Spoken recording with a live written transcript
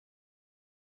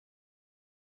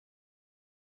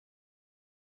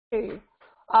Hey.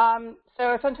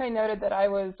 So Sunshine noted that I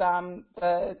was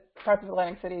the Department of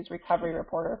Atlantic City's recovery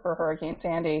reporter for Hurricane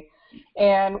Sandy.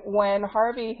 And when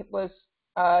Harvey was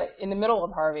in the middle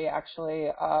of Harvey, actually,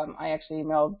 I actually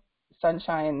emailed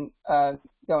Sunshine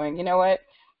going, you know what,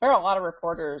 there are a lot of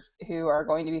reporters who are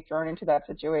going to be thrown into that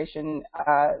situation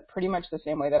pretty much the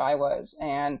same way that I was.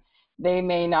 And they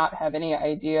may not have any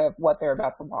idea of what they're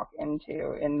about to walk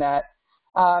into, in that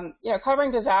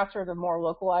covering disaster at a more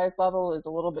localized level is a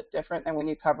little bit different than when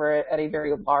you cover it at a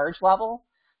very large level.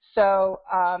 So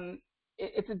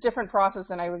it's a different process,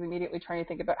 and I was immediately trying to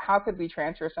think about how could we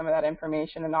transfer some of that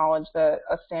information and knowledge that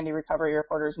us Sandy recovery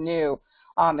reporters knew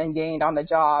and gained on the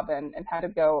job, and had to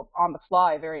go on the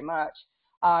fly very much.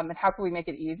 And how can we make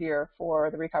it easier for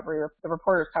the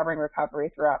reporters covering recovery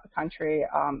throughout the country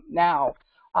now?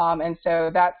 And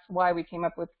so that's why we came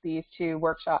up with these two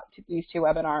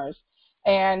webinars.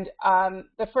 And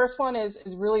the first one is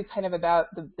really kind of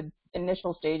about the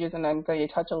initial stages, and I'm going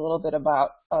to touch a little bit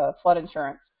about flood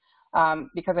insurance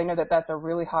because I know that that's a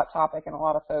really hot topic and a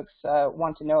lot of folks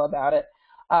want to know about it.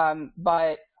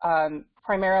 But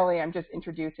primarily, I'm just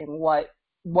introducing what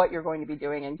you're going to be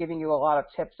doing and giving you a lot of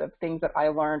tips of things that I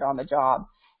learned on the job.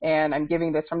 And I'm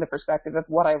giving this from the perspective of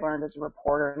what I learned as a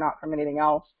reporter, not from anything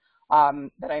else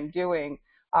that I'm doing.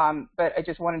 But I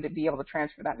just wanted to be able to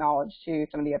transfer that knowledge to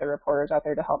some of the other reporters out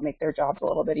there to help make their jobs a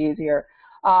little bit easier.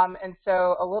 And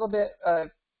so a little bit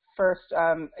first,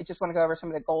 I just want to go over some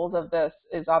of the goals of this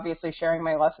is obviously sharing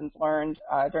my lessons learned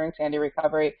during Sandy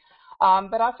recovery,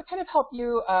 but also kind of help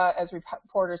you as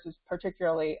reporters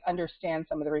particularly understand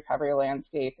some of the recovery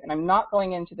landscape. And I'm not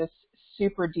going into this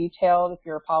super detailed. If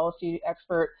you're a policy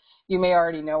expert, you may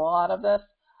already know a lot of this.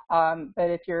 But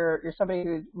if you're somebody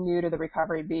who's new to the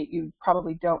recovery beat, you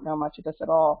probably don't know much of this at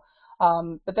all.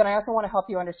 But then I also want to help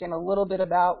you understand a little bit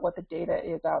about what the data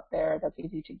is out there that's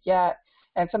easy to get,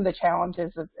 and some of the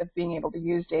challenges of being able to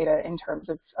use data in terms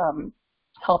of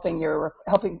helping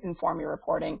inform your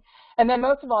reporting. And then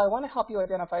most of all, I want to help you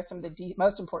identify some of the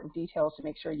most important details to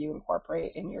make sure you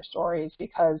incorporate in your stories,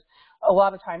 because a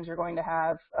lot of times you're going to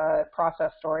have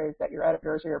process stories that your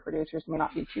editors or your producers may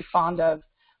not be too fond of.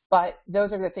 But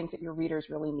those are the things that your readers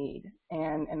really need.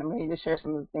 And I'm going to share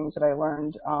some of the things that I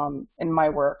learned in my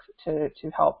work to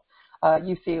help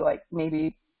you see, like,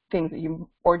 maybe things that you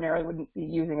ordinarily wouldn't be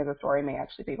using as a story may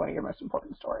actually be one of your most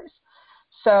important stories.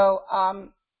 So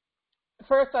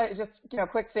first,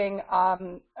 quick thing,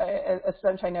 as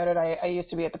Sunshine noted, I used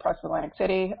to be at the Press of Atlantic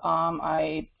City. As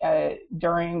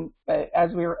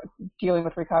we were dealing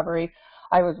with recovery,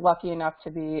 I was lucky enough to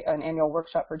be an annual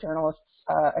workshop for journalists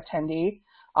attendee.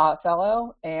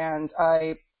 Fellow, and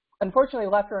I unfortunately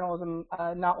left journalism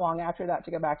not long after that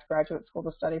to go back to graduate school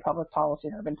to study public policy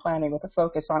and urban planning with a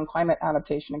focus on climate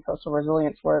adaptation and coastal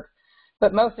resilience work.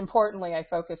 But most importantly, I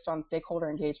focused on stakeholder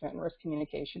engagement and risk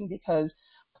communication, because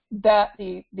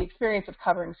the experience of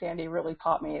covering Sandy really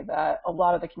taught me that a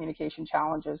lot of the communication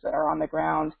challenges that are on the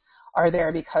ground are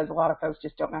there because a lot of folks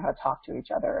just don't know how to talk to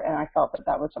each other, and I felt that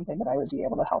that was something that I would be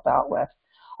able to help out with.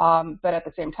 But at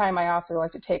the same time, I also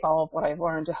like to take all of what I've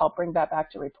learned to help bring that back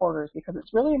to reporters, because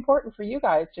it's really important for you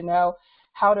guys to know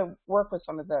how to work with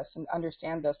some of this and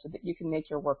understand this so that you can make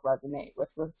your work resonate with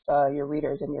your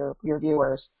readers and your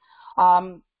viewers.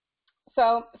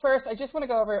 So first, I just want to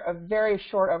go over a very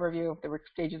short overview of the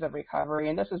stages of recovery.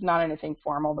 And this is not anything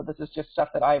formal, but this is just stuff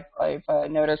that I've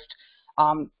noticed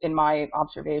in my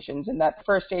observations. And that the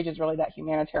first stage is really that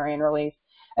humanitarian relief.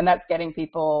 And that's getting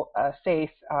people safe,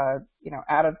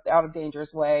 out of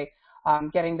danger's way,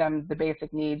 getting them the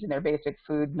basic needs and their basic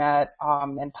food met,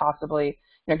 and possibly,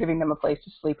 giving them a place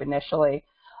to sleep initially.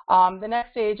 The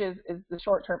next stage is the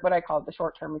short-term, what I call the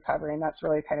short-term recovery, and that's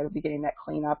really kind of beginning that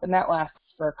cleanup, and that lasts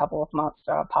for a couple of months,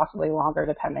 possibly longer,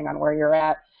 depending on where you're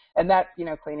at. And that's,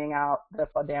 cleaning out the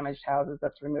flood-damaged houses,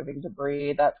 that's removing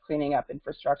debris, that's cleaning up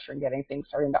infrastructure and getting things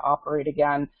starting to operate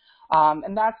again.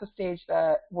 And that's the stage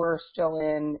that we're still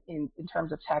in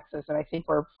terms of Texas, and I think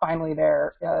we're finally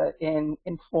there in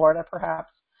Florida,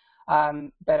 perhaps.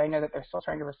 But I know that they're still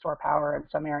trying to restore power in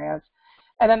some areas.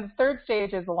 And then the third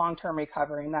stage is the long-term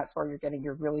recovery, and that's where you're getting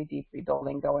your really deep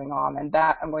rebuilding going on. And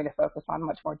that I'm going to focus on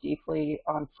much more deeply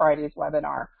on Friday's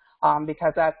webinar,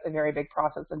 because that's a very big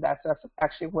process, and that's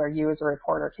actually where you as a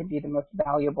reporter can be the most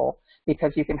valuable,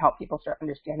 because you can help people start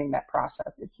understanding that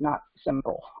process. It's not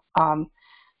simple.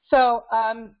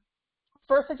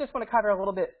 First, I just want to cover a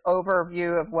little bit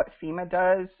overview of what FEMA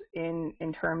does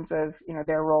in terms of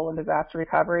their role in disaster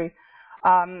recovery.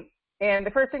 And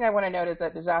the first thing I want to note is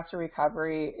that disaster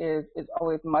recovery is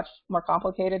always much more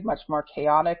complicated, much more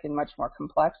chaotic, and much more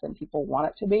complex than people want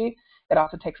it to be. It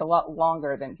also takes a lot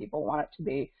longer than people want it to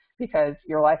be, because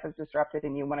your life is disrupted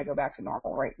and you want to go back to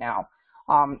normal right now.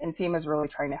 And FEMA is really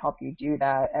trying to help you do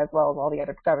that, as well as all the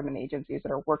other government agencies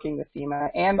that are working with FEMA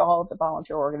and all of the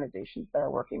volunteer organizations that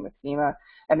are working with FEMA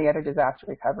and the other disaster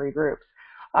recovery groups.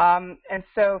 And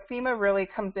so FEMA really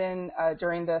comes in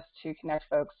during this to connect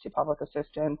folks to public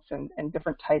assistance and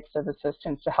different types of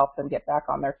assistance to help them get back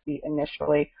on their feet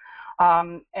initially.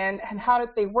 And how do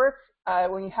they work?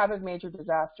 When you have a major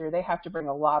disaster, they have to bring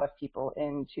a lot of people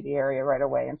into the area right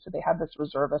away. And so they have this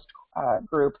reservist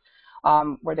group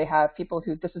where they have people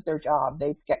who, this is their job.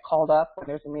 They get called up when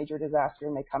there's a major disaster,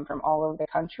 and they come from all over the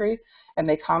country, and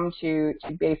they come to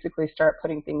basically start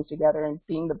putting things together and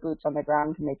being the boots on the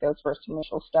ground to make those first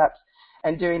initial steps,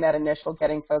 and doing that initial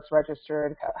getting folks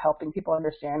registered, helping people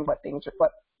understand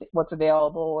what's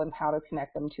available and how to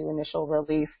connect them to initial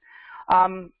relief.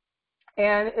 And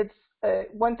it's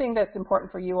one thing that's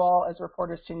important for you all as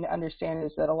reporters to understand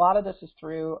is that a lot of this is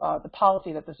through the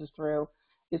policy that this is through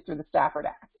the Stafford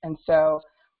Act. And so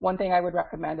one thing I would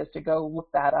recommend is to go look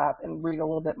that up and read a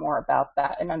little bit more about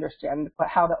that and understand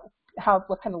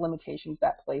what kind of limitations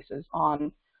that places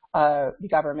on the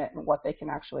government and what they can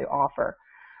actually offer.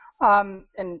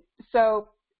 And so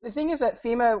the thing is that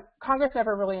Congress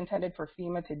never really intended for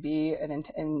FEMA to be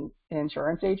an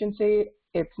insurance agency.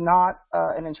 It's not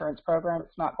an insurance program.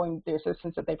 It's not the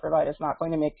assistance that they provide is not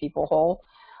going to make people whole.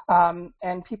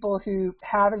 And people who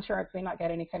have insurance may not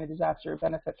get any kind of disaster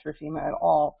benefit through FEMA at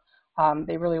all.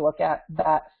 They really look at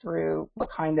that through what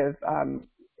kind of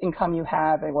income you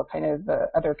have and what kind of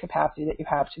other capacity that you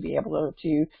have to be able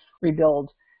to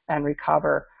rebuild and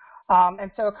recover.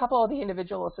 And so a couple of the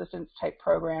individual assistance type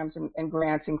programs and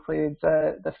grants includes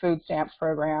the food stamps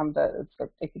program, I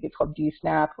think it's called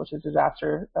DSNAP, which is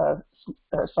Disaster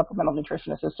Supplemental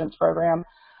Nutrition Assistance Program.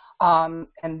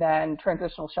 And then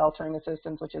transitional sheltering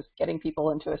assistance, which is getting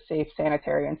people into a safe,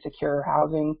 sanitary, and secure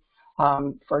housing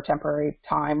for a temporary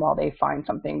time while they find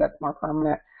something that's more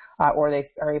permanent or they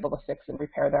are able to fix and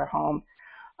repair their home.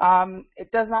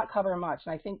 It does not cover much,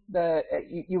 and I think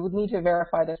you would need to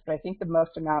verify this, but I think the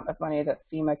most amount of money that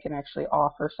FEMA can actually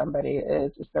offer somebody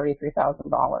is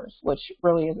 $33,000, which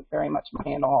really isn't very much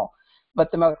money at all.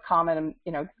 But the most common,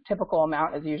 typical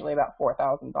amount is usually about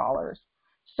 $4,000.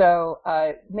 So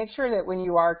make sure that when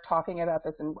you are talking about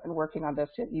this and working on this,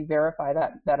 that you verify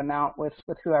that amount with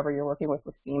whoever you're working with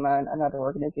FEMA and other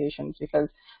organizations, because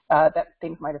that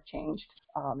things might have changed.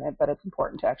 But it's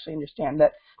important to actually understand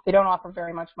that they don't offer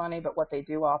very much money, but what they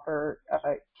do offer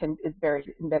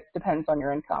depends on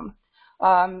your income.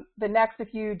 The next,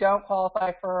 if you don't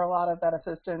qualify for a lot of that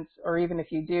assistance, or even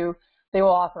if you do, they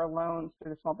will offer loans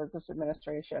through the Small Business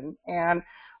Administration. And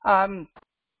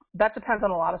that depends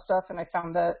on a lot of stuff, and I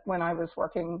found that when I was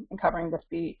working and covering this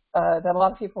beat, that a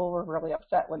lot of people were really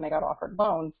upset when they got offered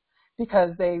loans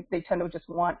because they tend to just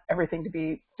want everything to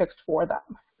be fixed for them.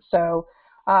 So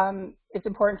it's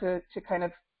important to kind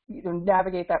of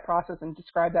navigate that process and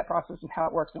describe that process and how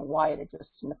it works and why it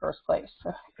exists in the first place.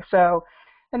 So,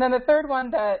 and then the third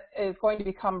one that is going to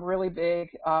become really big,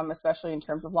 especially in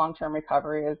terms of long-term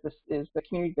recovery, is the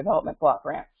community development block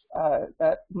grants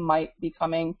that might be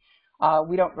coming.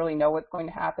 We don't really know what's going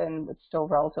to happen. It's still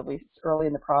relatively early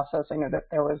in the process. I know that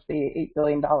there was the $8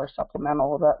 billion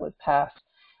supplemental that was passed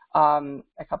I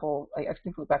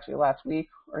think it was actually last week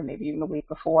or maybe even the week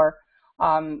before.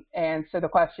 And so the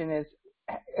question is,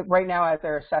 right now as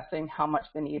they're assessing how much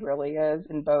the need really is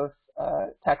in both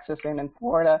Texas and in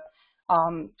Florida,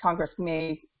 Congress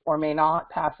may or may not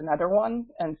pass another one.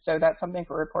 And so that's something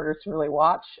for reporters to really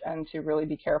watch and to really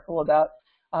be careful about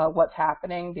what's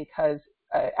happening, because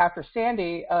after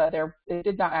Sandy, it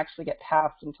did not actually get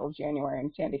passed until January,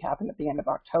 and Sandy happened at the end of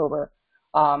October.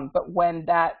 But when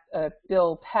that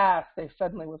bill passed, there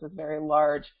suddenly was a very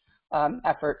large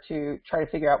effort to try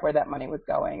to figure out where that money was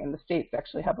going. And the states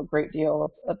actually have a great deal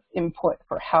of input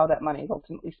for how that money is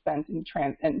ultimately spent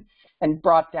and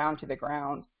brought down to the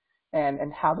ground,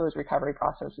 and how those recovery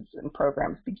processes and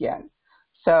programs begin.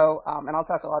 So, and I'll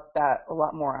talk about that a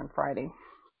lot more on Friday.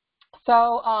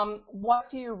 So what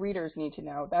do your readers need to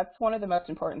know? That's one of the most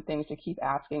important things to keep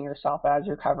asking yourself as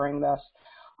you're covering this.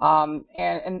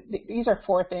 And these are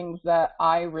four things that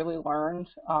I really learned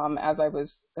as I was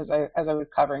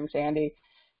covering Sandy,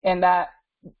 and that,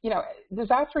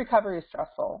 disaster recovery is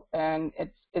stressful, and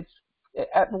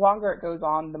the longer it goes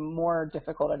on, the more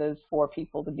difficult it is for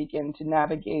people to begin to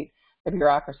navigate the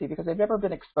bureaucracy, because they've never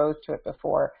been exposed to it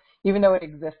before, even though it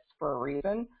exists for a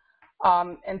reason.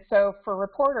 And so for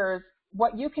reporters,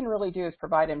 what you can really do is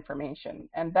provide information.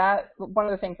 And that, one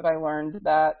of the things that I learned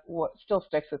that what still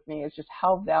sticks with me is just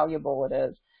how valuable it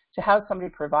is to have somebody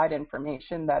provide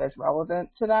information that is relevant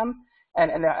to them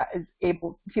and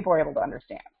people are able to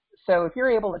understand. So if you're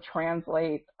able to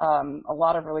translate a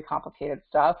lot of really complicated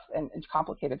stuff and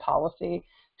complicated policy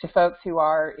to folks who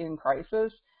are in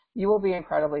crisis, you will be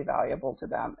incredibly valuable to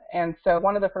them. And so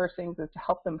one of the first things is to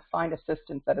help them find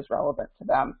assistance that is relevant to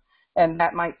them. And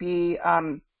that might be,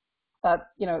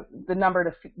 the number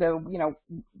to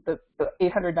the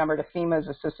 800 number to FEMA's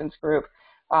assistance group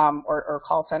or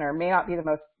call center may not be the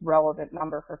most relevant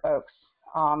number for folks.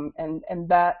 And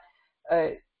that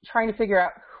trying to figure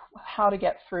out how to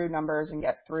get through numbers and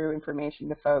get through information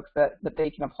to folks that they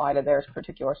can apply to their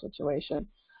particular situation.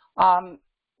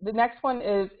 The next one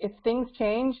is, if things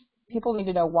change, people need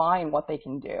to know why and what they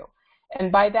can do.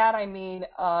 And by that I mean,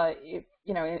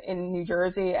 in New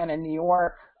Jersey and in New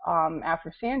York,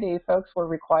 after Sandy, folks were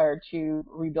required to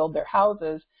rebuild their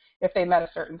houses if they met a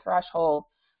certain threshold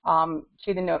to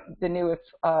the newest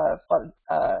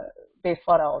base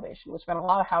flood elevation, which meant a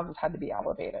lot of houses had to be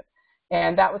elevated.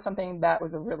 And that was something that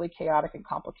was a really chaotic and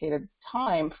complicated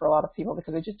time for a lot of people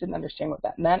because they just didn't understand what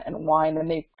that meant and why, and then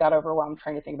they got overwhelmed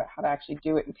trying to think about how to actually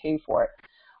do it and pay for it.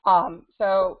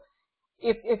 So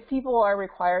if people are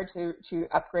required to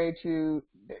upgrade to,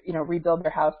 rebuild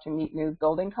their house to meet new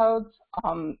building codes,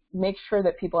 make sure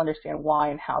that people understand why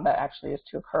and how that actually is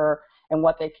to occur and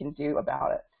what they can do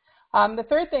about it. The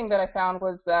third thing that I found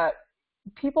was that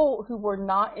people who were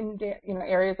not in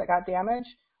areas that got damaged,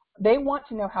 they want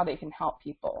to know how they can help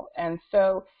people. And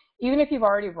so even if you've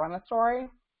already run a story,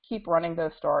 keep running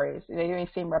those stories. They may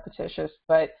seem repetitious,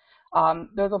 but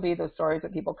those will be those stories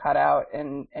that people cut out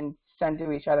and send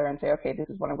to each other and say, okay, this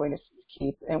is what I'm going to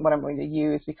keep and what I'm going to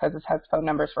use because this has phone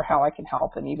numbers for how I can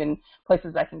help and even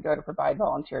places I can go to provide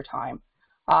volunteer time.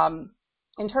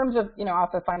 In terms of,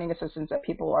 also finding assistance that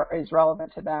is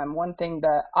relevant to them, one thing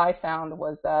that I found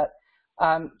was that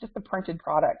just the printed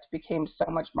product became so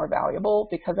much more valuable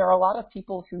because there are a lot of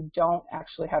people who don't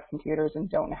actually have computers and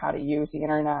don't know how to use the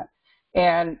internet.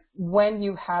 And when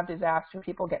you have disaster,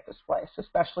 people get displaced,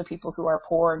 especially people who are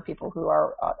poor and people who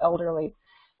are elderly.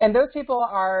 And those people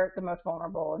are the most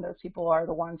vulnerable, and those people are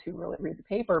the ones who really read the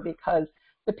paper because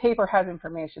the paper has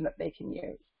information that they can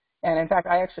use. And in fact,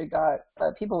 I actually got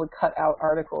people would cut out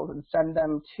articles and send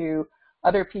them to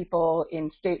other people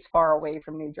in states far away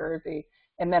from New Jersey.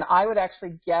 And then I would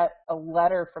actually get a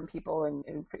letter from people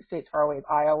in states far away,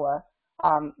 Iowa,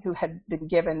 who had been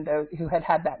given those, who had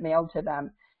had that mailed to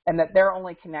them, and that their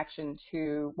only connection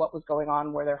to what was going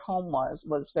on where their home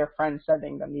was their friends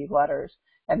sending them these letters,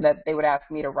 and that they would ask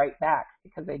me to write back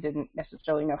because they didn't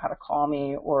necessarily know how to call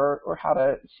me or how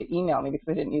to email me because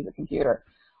they didn't use a computer.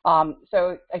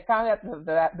 So I found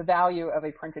that the value of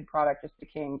a printed product just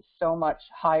became so much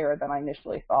higher than I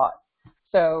initially thought.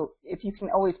 So if you can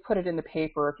always put it in the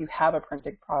paper, if you have a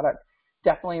printed product,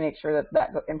 definitely make sure that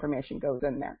that information goes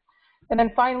in there. And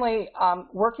then finally,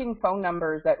 working phone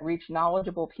numbers that reach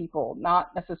knowledgeable people,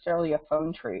 not necessarily a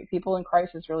phone tree. People in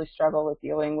crisis really struggle with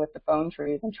dealing with the phone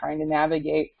trees and trying to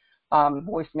navigate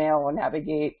voicemail or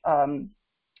navigate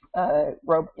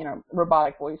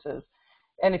robotic voices.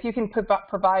 And if you can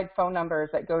provide phone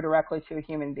numbers that go directly to a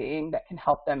human being that can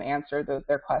help them answer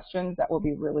their questions, that will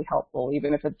be really helpful,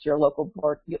 even if it's your local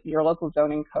board, your local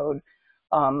zoning code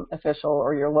official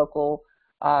or your local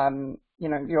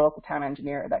your local town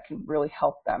engineer that can really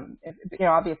help them.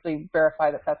 Obviously verify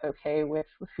that that's okay with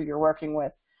who you're working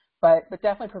with, but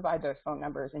definitely provide those phone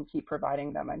numbers and keep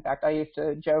providing them. In fact, I used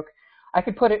to joke, I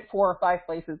could put it 4 or 5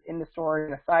 places in the story,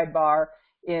 in a sidebar,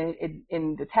 in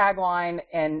the tagline,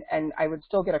 and I would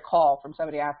still get a call from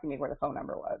somebody asking me where the phone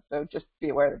number was. So just be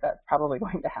aware that that's probably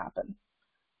going to happen.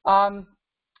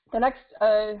 The next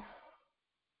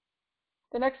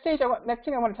thing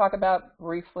I want to talk about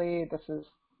briefly,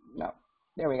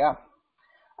 there we go.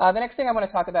 The next thing I want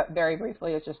to talk about very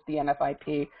briefly is just the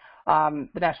NFIP,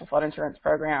 the National Flood Insurance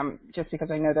Program, just because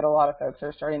I know that a lot of folks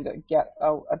are starting to get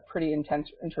a pretty intense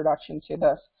introduction to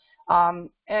this.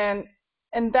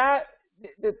 And that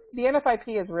the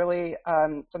NFIP is really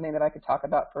something that I could talk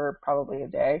about for probably a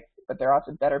day, but there are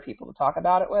also better people to talk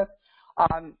about it with.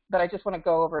 But I just want to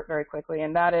go over it very quickly,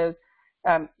 and that is,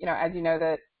 as you know,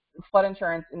 that flood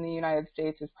insurance in the United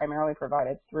States is primarily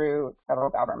provided through the federal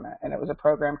government, and it was a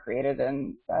program created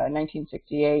in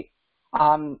 1968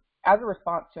 as a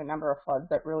response to a number of floods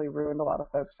that really ruined a lot of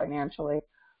folks financially.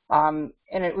 And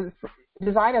it was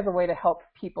designed as a way to help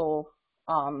people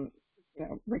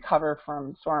recover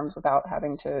from storms without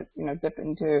having to dip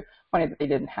into money that they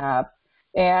didn't have.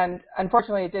 And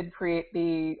unfortunately, it did create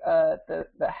the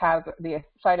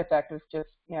side effect of just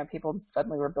people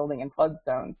suddenly were building in flood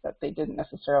zones that they didn't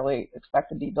necessarily expect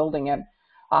to be building in.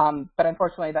 But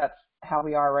unfortunately, that's how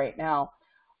we are right now.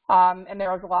 And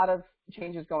there was a lot of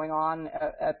changes going on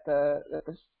at the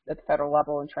federal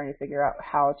level and trying to figure out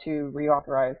how to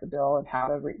reauthorize the bill and how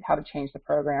to change the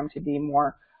program to be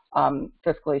more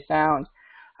fiscally sound.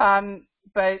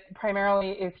 But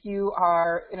primarily, if you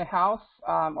are in a house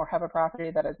or have a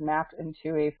property that is mapped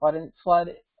into a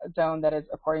flood zone that is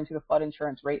according to the flood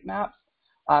insurance rate maps,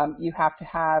 you have to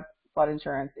have flood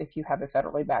insurance if you have a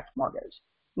federally backed mortgage.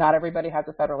 Not everybody has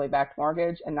a federally backed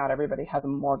mortgage, and not everybody has a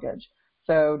mortgage.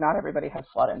 So not everybody has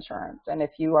flood insurance. And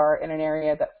if you are in an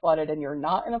area that's flooded and you're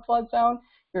not in a flood zone,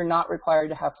 you're not required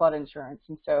to have flood insurance.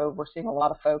 And so we're seeing a lot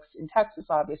of folks in Texas,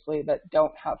 obviously, that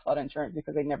don't have flood insurance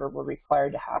because they never were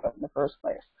required to have it in the first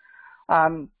place.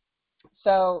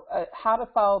 So how to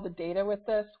follow the data with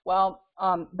this? Well,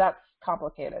 that's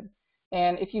complicated.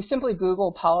 And if you simply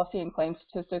Google policy and claim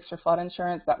statistics for flood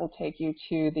insurance, that will take you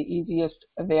to the easiest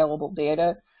available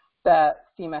data that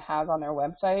FEMA has on their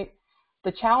website.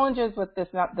 The challenges with this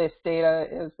data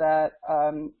is that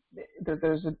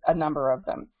there's a number of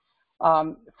them.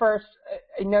 First,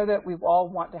 I know that we all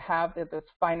want to have this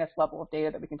finest level of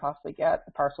data that we can possibly get,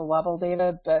 the parcel level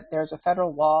data, but there's a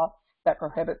federal law that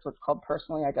prohibits what's called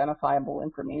personally identifiable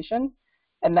information.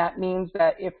 And that means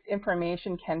that if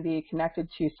information can be connected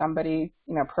to somebody,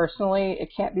 personally, it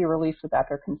can't be released without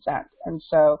their consent. And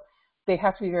so they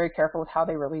have to be very careful with how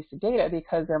they release the data,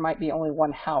 because there might be only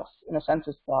one house in a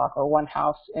census block or one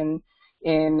house in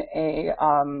a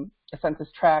census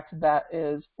tract that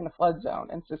is in a flood zone.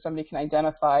 And so somebody can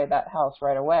identify that house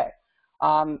right away.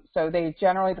 So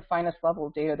the finest level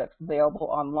of data that's available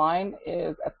online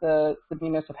is at the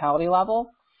municipality level.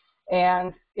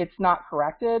 And it's not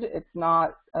corrected. It's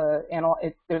not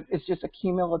it's just a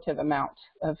cumulative amount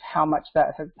of how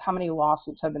many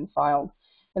lawsuits have been filed.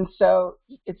 And so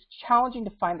it's challenging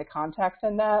to find the context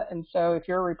in that. And so if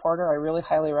you're a reporter, I really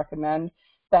highly recommend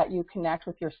that you connect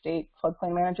with your state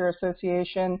floodplain manager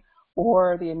association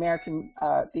or the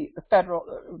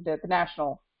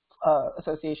National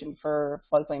Association for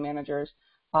Floodplain Managers.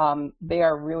 They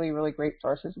are really, really great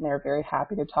sources, and they're very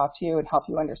happy to talk to you and help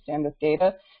you understand this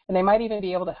data. And they might even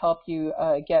be able to help you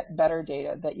get better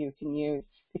data that you can use,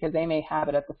 because they may have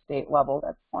it at the state level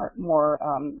that's more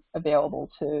available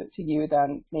to you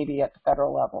than maybe at the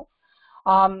federal level.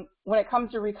 When it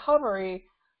comes to recovery,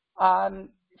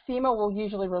 FEMA will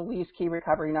usually release key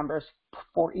recovery numbers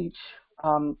for each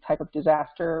type of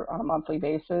disaster on a monthly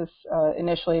basis.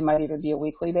 Initially, it might even be a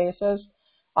weekly basis.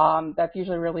 That's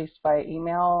usually released by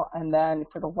email, and then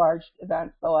for the large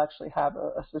events, they'll actually have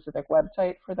a specific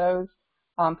website for those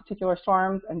particular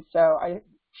storms. And so I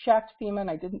checked FEMA, and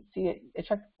I didn't see it. I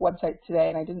checked the website today,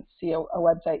 and I didn't see a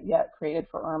website yet created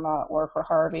for Irma or for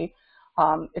Harvey.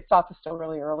 It's also still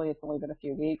really early. It's only been a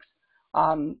few weeks.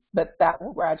 But that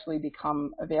will gradually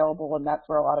become available, and that's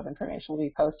where a lot of information will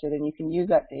be posted, and you can use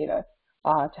that data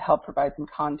to help provide some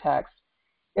context.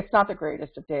 It's not the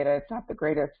greatest of data. It's not the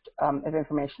greatest of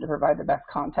information to provide the best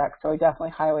context. So I definitely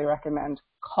highly recommend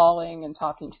calling and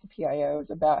talking to the PIOs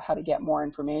about how to get more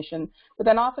information, but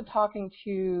then also talking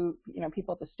to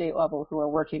people at the state level who are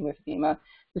working with FEMA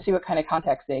to see what kind of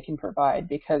context they can provide,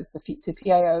 because the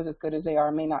PIOs, as good as they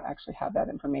are, may not actually have that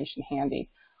information handy.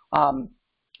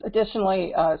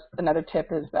 Additionally, another tip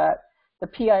is that the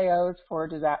PIOs for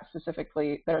that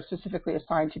are specifically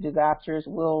assigned to disasters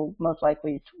will most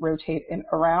likely rotate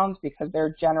around, because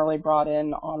they're generally brought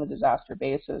in on a disaster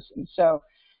basis. And so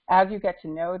as you get to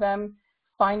know them,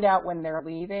 find out when they're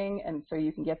leaving, and so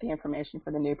you can get the information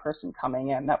for the new person coming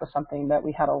in. That was something that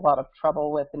we had a lot of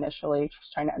trouble with initially,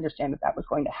 just trying to understand that was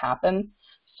going to happen.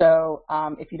 So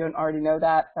if you don't already know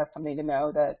that, that's something to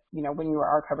know, that when you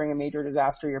are covering a major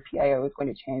disaster, your PIO is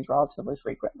going to change relatively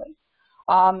frequently.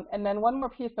 And then one more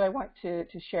piece that I want to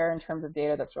share in terms of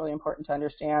data that's really important to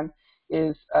understand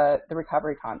is the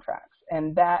recovery contracts.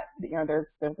 And that, there's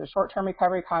a short-term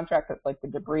recovery contract that's like the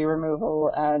debris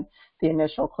removal and the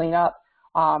initial cleanup.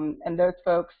 And those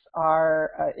folks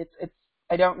are,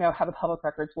 I don't know how the public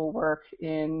records will work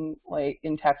in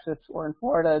Texas or in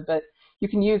Florida, but you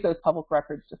can use those public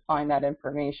records to find that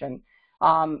information.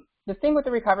 The thing with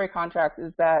the recovery contracts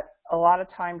is that a lot of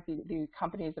times the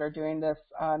companies that are doing this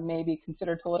may be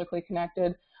considered politically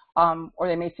connected, or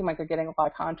they may seem like they're getting a lot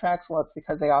of contracts. Well, it's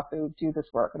because they also do this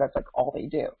work, and that's like all they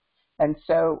do. And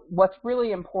so what's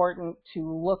really important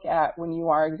to look at when you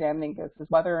are examining this is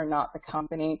whether or not the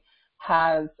company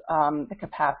has the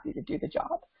capacity to do the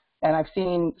job. And I've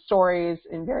seen stories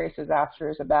in various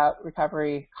disasters about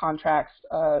recovery contracts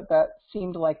that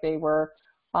seemed like they were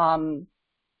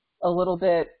a little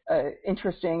bit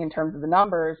interesting in terms of the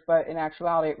numbers, but in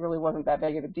actuality, it really wasn't that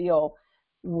big of a deal.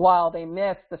 while they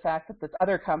missed the fact that this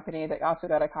other company that also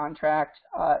got a contract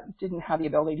didn't have the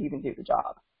ability to even do the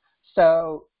job.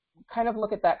 So kind of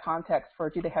look at that context for,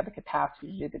 do they have the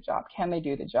capacity to do the job? Can they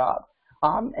do the job?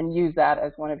 And use that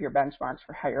as one of your benchmarks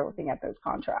for how you're looking at those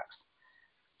contracts.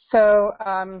 So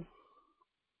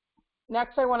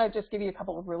next, I want to just give you a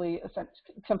couple of really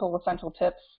simple, essential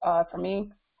tips for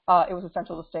me. It was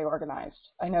essential to stay organized.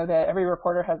 I know that every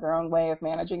reporter has their own way of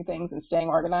managing things and staying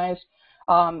organized.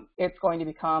 It's going to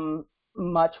become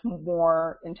much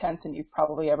more intense than you've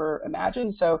probably ever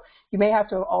imagined. So you may have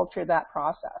to alter that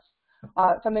process.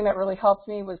 Something that really helped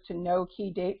me was to know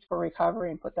key dates for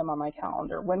recovery and put them on my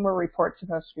calendar. When were reports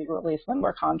supposed to be released? When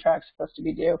were contracts supposed to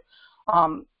be due?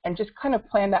 And just kind of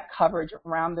plan that coverage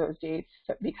around those dates,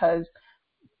 because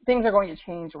things are going to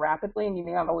change rapidly and you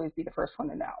may not always be the first one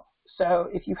to know. So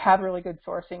if you have really good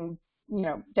sourcing,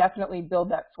 definitely build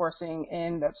that sourcing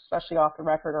in, that's especially off the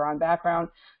record or on background,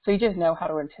 so you just know how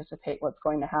to anticipate what's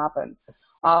going to happen.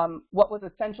 What was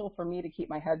essential for me to keep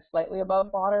my head slightly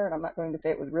above water, and I'm not going to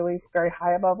say it was really very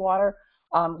high above water,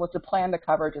 was to plan the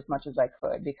coverage as much as I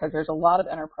could, because there's a lot of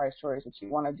enterprise stories that you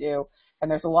want to do, and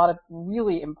there's a lot of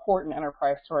really important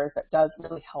enterprise stories that does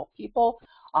really help people.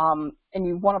 And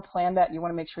you want to plan that. You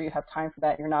want to make sure you have time for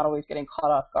that. You're not always getting caught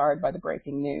off guard by the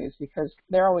breaking news, because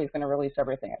they're always going to release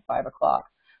everything at 5 o'clock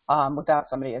without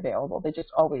somebody available. They just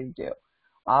always do.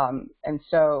 And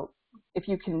so if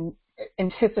you can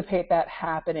anticipate that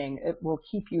happening, it will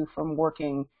keep you from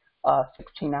working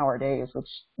 16-hour days, which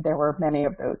there were many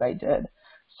of those I did.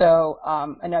 So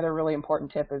another really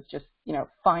important tip is just,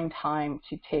 find time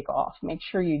to take off. Make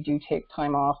sure you do take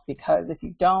time off, because if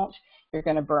you don't, you're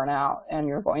going to burn out and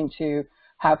you're going to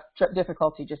have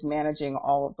difficulty just managing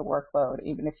all of the workload,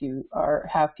 even if you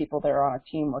have people that are on a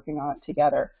team working on it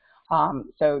together.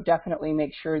 So definitely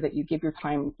make sure that you give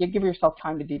yourself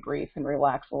time to debrief and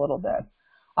relax a little bit.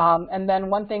 And then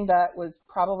one thing that was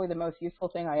probably the most useful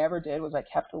thing I ever did was I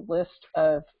kept a list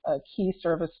of key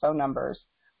service phone numbers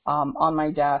on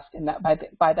my desk, and that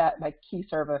by key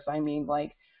service I mean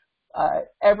like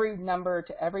every number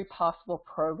to every possible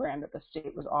program that the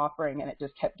state was offering, and it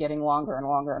just kept getting longer and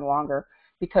longer and longer,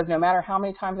 because no matter how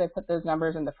many times I put those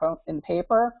numbers in the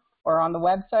paper or on the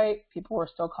website, people were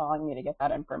still calling me to get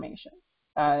that information.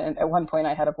 And at one point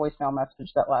I had a voicemail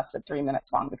message that lasted 3 minutes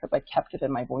long because I kept it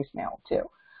in my voicemail too.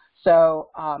 So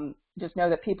just know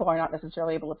that people are not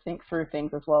necessarily able to think through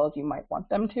things as well as you might want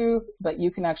them to, but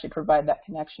you can actually provide that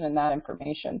connection and that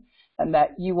information, and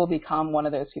that you will become one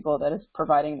of those people that is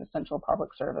providing an essential public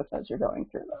service as you're going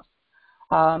through this.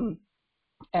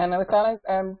 And with that,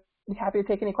 I'm happy to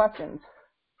take any questions.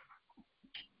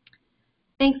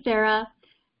 Thanks, Sarah.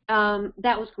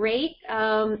 That was great.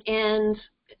 And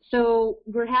so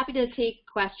we're happy to take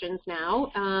questions now.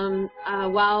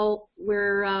 While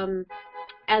we're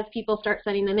as people start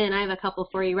sending them in, I have a couple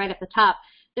for you right at the top.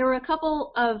 There were a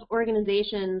couple of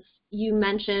organizations you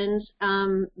mentioned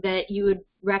that you would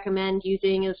recommend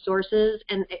using as sources,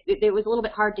 and it was a little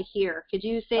bit hard to hear. Could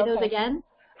you say those again?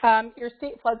 Your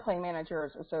State Floodplain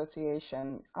Managers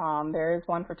Association. There is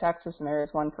one for Texas and there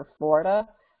is one for Florida.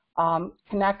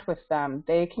 Connect with them.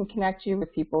 They can connect you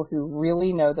with people who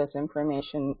really know this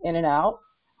information in and out.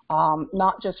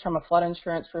 Not just from a flood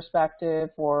insurance perspective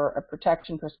or a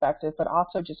protection perspective, but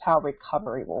also just how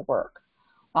recovery will work.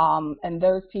 And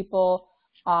those people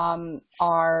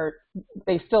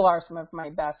they still are some of my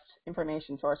best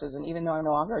information sources. And even though I'm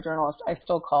no longer a journalist, I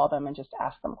still call them and just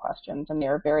ask them questions, and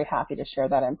they're very happy to share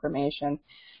that information.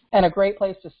 And a great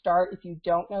place to start, if you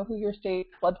don't know who your State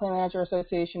Floodplain Manager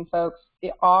Association folks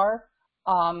are,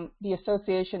 the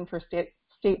Association for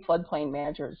State Floodplain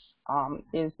Managers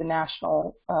is the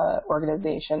national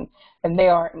organization, and they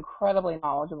are incredibly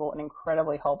knowledgeable and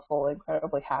incredibly helpful,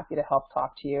 incredibly happy to help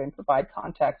talk to you and provide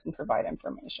context and provide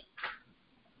information.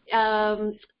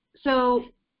 So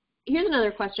here's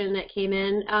another question that came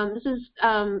in. This is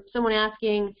someone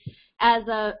asking, as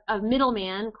a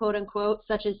middleman, quote unquote,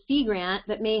 such as Sea Grant,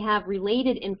 that may have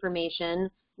related information,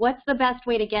 what's the best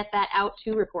way to get that out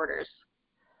to reporters?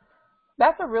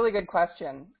 That's a really good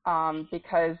question,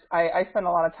 because I spend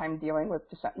a lot of time dealing with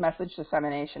message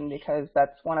dissemination, because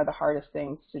that's one of the hardest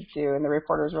things to do, and the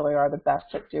reporters really are the best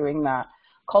at doing that.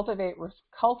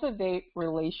 Cultivate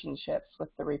relationships with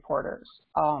the reporters.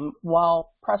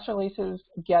 While press releases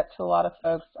get to a lot of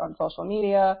folks on social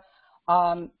media,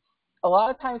 a lot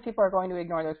of times people are going to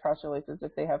ignore those press releases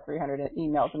if they have 300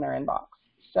 emails in their inbox.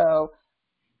 So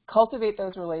cultivate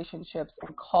those relationships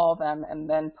and call them, and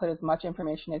then put as much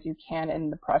information as you can in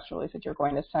the press release that you're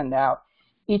going to send out.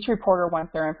 Each reporter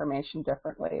wants their information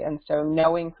differently, and so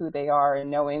knowing who they are and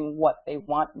knowing what they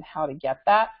want and how to get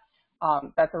that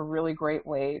that's a really great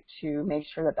way to make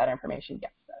sure that that information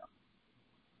gets there.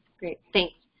 Great,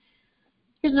 thanks.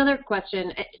 Here's another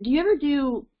question. Do you ever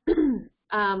do,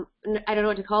 I don't know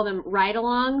what to call them,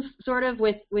 ride-alongs sort of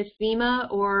with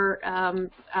FEMA or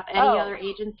any other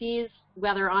agencies,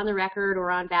 whether on the record or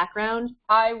on background?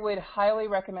 I would highly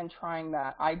recommend trying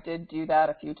that. I did do that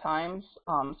a few times.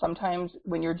 Sometimes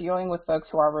when you're dealing with folks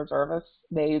who are reservists,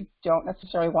 they don't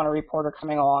necessarily want a reporter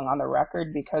coming along on the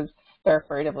record because they're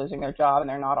afraid of losing their job and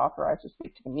they're not authorized to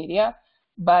speak to the media.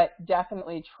 But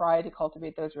definitely try to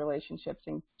cultivate those relationships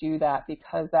and do that,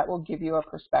 because that will give you a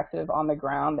perspective on the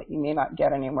ground that you may not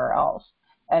get anywhere else.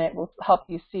 And it will help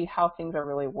you see how things are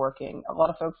really working. A lot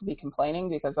of folks will be complaining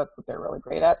because that's what they're really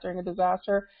great at during a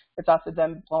disaster. It's also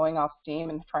them blowing off steam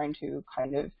and trying to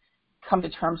kind of come to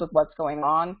terms with what's going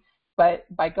on. But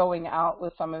by going out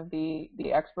with some of the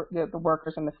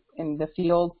workers in the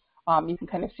field, you can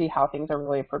kind of see how things are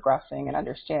really progressing and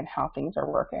understand how things are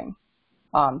working.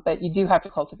 But you do have to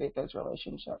cultivate those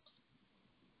relationships.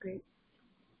 Great.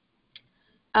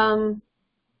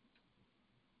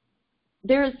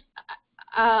 There's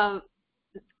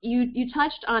you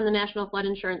touched on the National Flood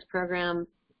Insurance Program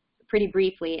pretty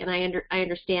briefly, and I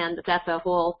understand that that's a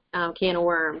whole can of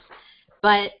worms.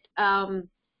 But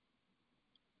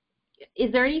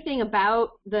is there anything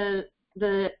about the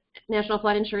National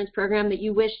Flood Insurance Program that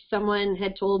you wish someone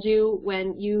had told you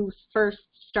when you first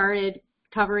started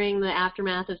covering the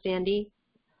aftermath of Sandy?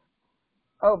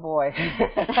 Oh boy.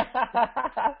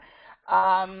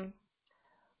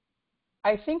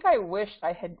 I think I wished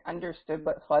I had understood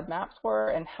what flood maps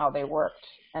were and how they worked,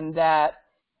 and that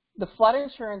the flood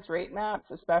insurance rate maps,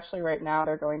 especially right now,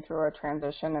 they're going through a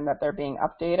transition and that they're being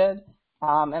updated.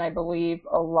 And I believe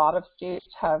a lot of states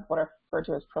have what are referred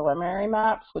to as preliminary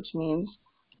maps, which means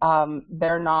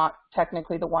they're not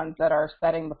technically the ones that are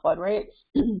setting the flood rates,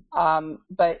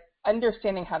 but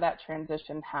understanding how that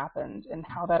transition happened and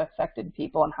how that affected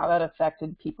people and how that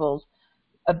affected people's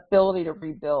ability to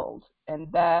rebuild.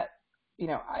 And that, you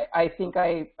know, I think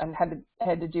I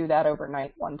had to do that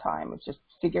overnight one time, was just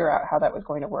figure out how that was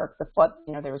going to work. The flood,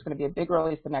 you know, there was going to be a big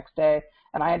release the next day,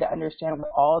 and I had to understand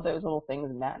what all of those little things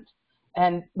meant.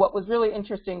 And what was really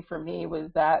interesting for me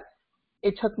was that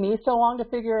it took me so long to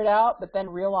figure it out, but then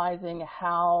realizing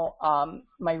how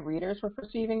my readers were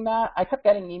perceiving that. I kept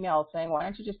getting emails saying, why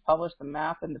don't you just publish the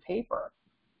map in the paper?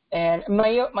 And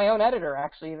my own editor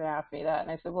actually even asked me that. And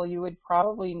I said, well, you would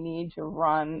probably need to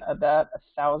run about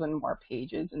 1,000 more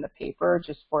pages in the paper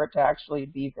just for it to actually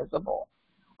be visible.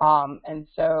 And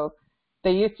so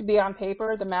they used to be on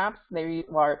paper, the maps. They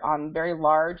were on very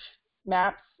large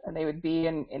maps, and they would be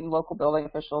in local building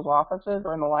officials' offices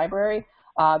or in the library.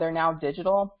 They're now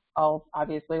digital.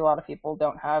 Obviously, a lot of people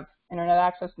don't have internet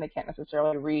access, and they can't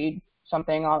necessarily read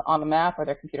something on a map, or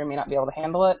their computer may not be able to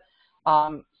handle it.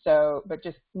 But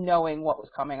just knowing what was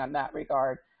coming on that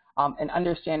regard, and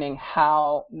understanding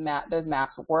how those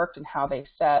maps worked and how they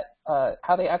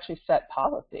actually set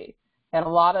policy. And a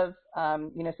lot of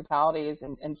municipalities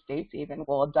and states even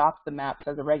will adopt the maps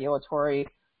as a regulatory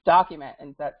document,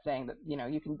 and that's saying that, you know,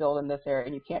 you can build in this area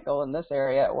and you can't build in this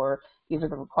area, or these are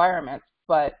the requirements.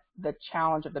 But the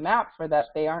challenge of the maps are that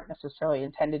they aren't necessarily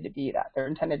intended to be that. They're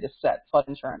intended to set flood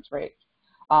insurance rates.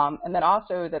 And then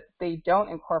also that they don't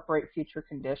incorporate future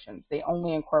conditions. They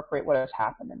only incorporate what has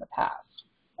happened in the past.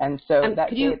 And so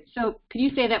could you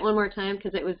say that one more time,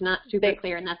 because it was not super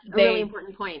clear, and that's a really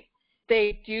important point.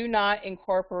 They do not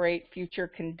incorporate future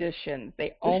conditions.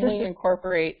 They only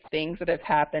incorporate things that have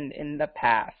happened in the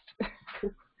past.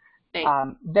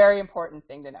 Very important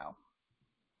thing to know.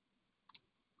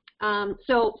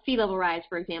 So sea level rise,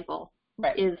 for example,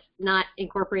 right, is not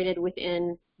incorporated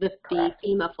within the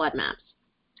FEMA flood maps.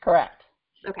 Correct.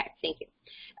 Okay, thank you.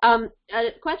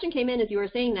 A question came in as you were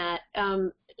saying that.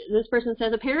 This person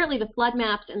says, apparently the flood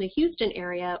maps in the Houston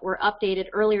area were updated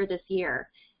earlier this year.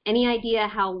 Any idea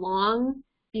how long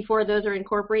before those are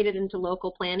incorporated into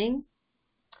local planning?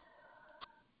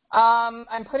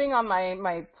 I'm putting on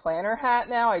my planner hat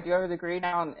now. I do have a degree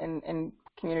now in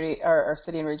community or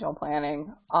city and regional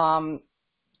planning.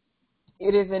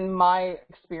 It is in my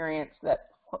experience that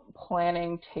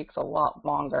planning takes a lot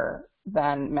longer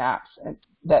than maps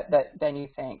than you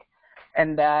think,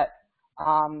 and that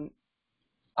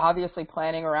obviously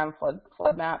planning around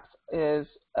flood maps is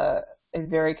a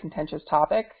very contentious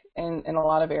topic in a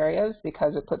lot of areas,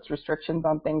 because it puts restrictions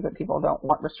on things that people don't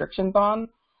want restrictions on.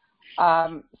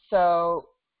 So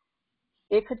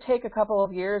it could take a couple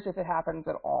of years if it happens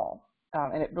at all.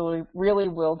 And it really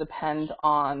will depend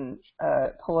on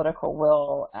political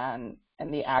will and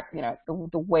the act, you know,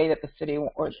 the way that the city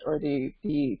or the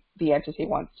entity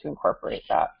wants to incorporate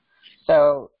that.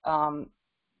 So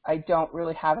I don't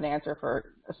really have an answer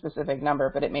for a specific number,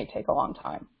 but it may take a long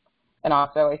time. And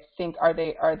also, I think, are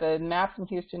the maps in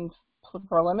Houston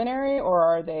preliminary, or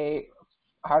are they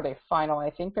final?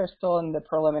 I think they're still in the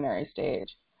preliminary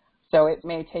stage. So it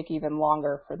may take even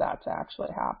longer for that to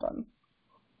actually happen.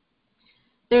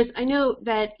 I know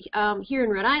that here in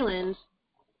Rhode Island,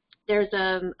 there's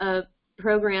a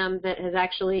program that has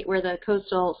actually, where the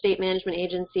Coastal State Management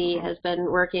Agency has been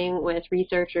working with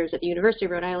researchers at the University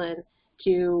of Rhode Island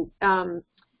to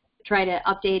try to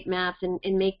update maps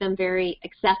and make them very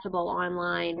accessible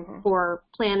online for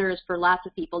planners, for lots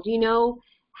of people. Do you know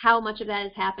how much of that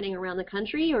is happening around the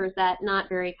country, or is that not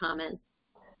very common?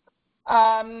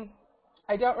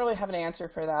 I don't really have an answer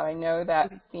for that. I know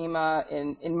that FEMA,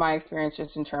 in my experience,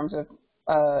 just in terms of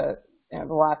the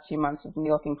last few months of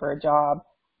me looking for a job,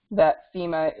 that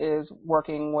FEMA is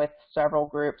working with several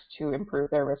groups to improve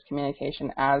their risk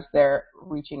communication as they're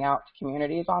reaching out to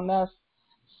communities on this.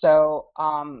 So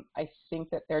I think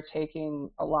that they're taking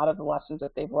a lot of the lessons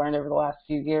that they've learned over the last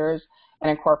few years and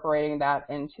incorporating that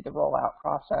into the rollout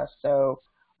process. So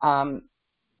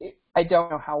I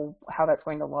don't know how that's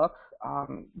going to look,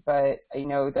 but I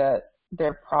know that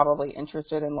they're probably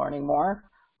interested in learning more.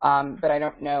 But I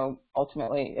don't know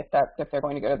ultimately if they're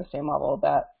going to go to the same level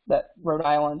that Rhode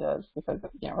Island is, because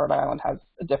Rhode Island has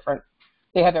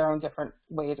they have their own different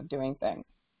ways of doing things.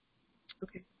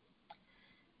 Okay.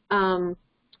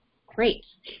 Great.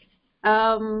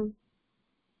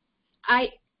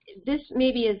 This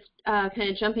maybe is kind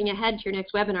of jumping ahead to your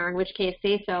next webinar, in which case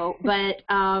say so, but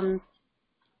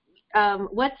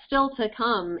what's still to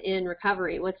come in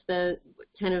recovery? What are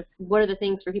the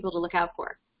things for people to look out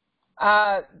for?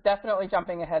 Definitely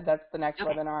jumping ahead, that's the next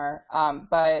webinar.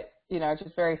 But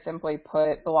just very simply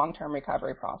put, the long-term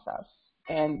recovery process.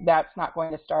 And that's not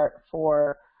going to start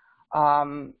for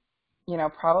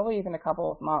probably even a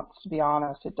couple of months, to be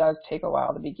honest. It does take a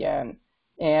while to begin.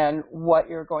 And what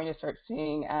you're going to start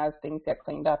seeing as things get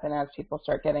cleaned up and as people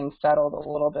start getting settled a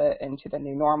little bit into the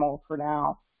new normal for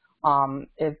now,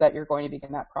 is that you're going to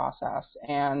begin that process.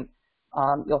 And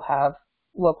you'll have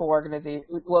local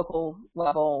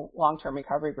level long-term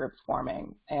recovery groups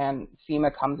forming. And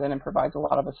FEMA comes in and provides a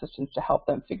lot of assistance to help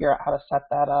them figure out how to set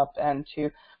that up and to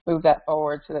move that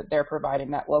forward so that they're providing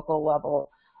that local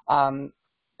level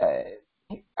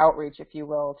outreach, if you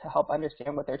will, to help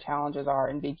understand what their challenges are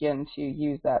and begin to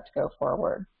use that to go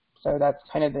forward. So that's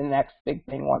kind of the next big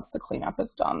thing once the cleanup is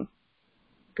done.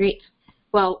 Great.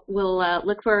 Well, we'll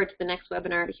look forward to the next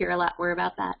webinar to hear a lot more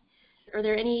about that. Are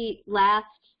there any last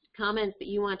comments that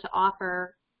you want to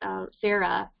offer,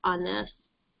 Sarah, on this?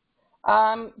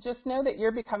 Just know that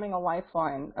you're becoming a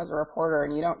lifeline as a reporter,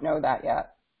 and you don't know that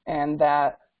yet, and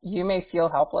that you may feel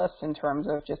helpless in terms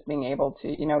of just being able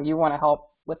to, you want to help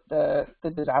with the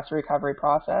disaster recovery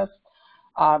process,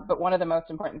 but one of the most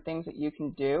important things that you can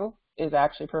do is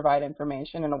actually provide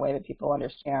information in a way that people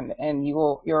understand, and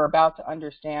you're about to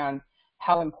understand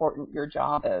how important your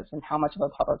job is and how much of a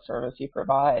public service you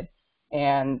provide.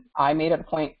 And I made it a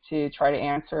point to try to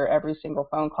answer every single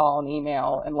phone call and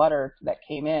email and letter that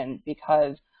came in,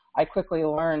 because I quickly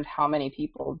learned how many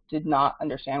people did not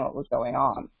understand what was going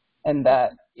on. And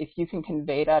that if you can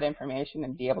convey that information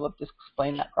and be able to just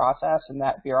explain that process and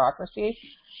that bureaucracy,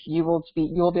 you will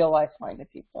be a lifeline to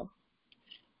people.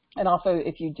 And also,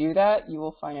 if you do that, you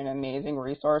will find an amazing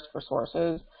resource for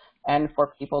sources and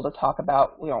for people to talk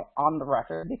about, on the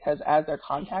record, because as they're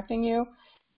contacting you,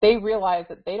 they realize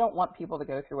that they don't want people to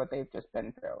go through what they've just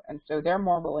been through. And so they're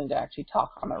more willing to actually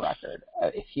talk on the record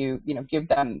if you, give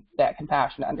them that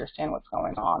compassion to understand what's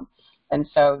going on. And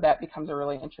so that becomes a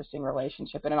really interesting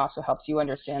relationship, and it also helps you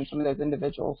understand some of those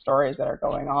individual stories that are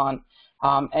going on.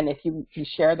 And if you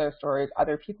share those stories,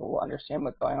 other people will understand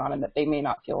what's going on and that they may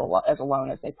not feel as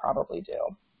alone as they probably do.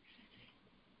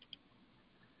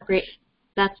 Great.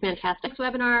 That's fantastic. Next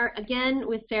webinar, again,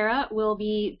 with Sarah, will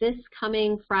be this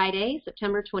coming Friday,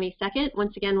 September 22nd.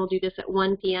 Once again, we'll do this at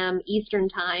 1 p.m. Eastern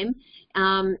Time,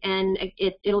 and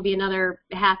it'll be another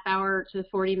half-hour to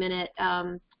 40-minute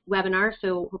webinar,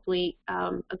 so hopefully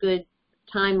a good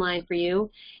timeline for you.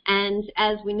 And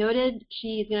as we noted,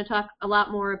 she's going to talk a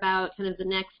lot more about kind of the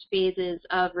next phases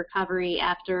of recovery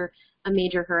after a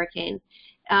major hurricane.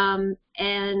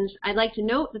 And I'd like to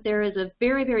note that there is a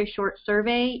very, very short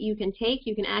survey you can take.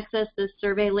 You can access this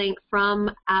survey link from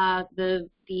the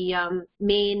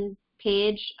main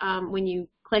page. When you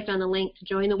clicked on the link to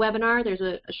join the webinar, there's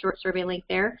a short survey link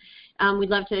there. We'd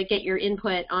love to get your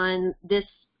input on this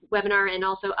webinar and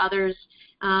also others,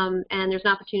 and there's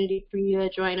an opportunity for you to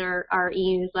join our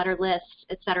e-newsletter list,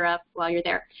 etc., while you're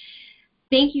there.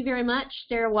 Thank you very much,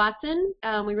 Sarah Watson.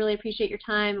 We really appreciate your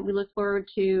time. We look forward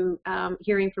to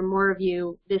hearing from more of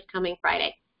you this coming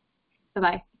Friday.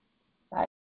 Bye-bye.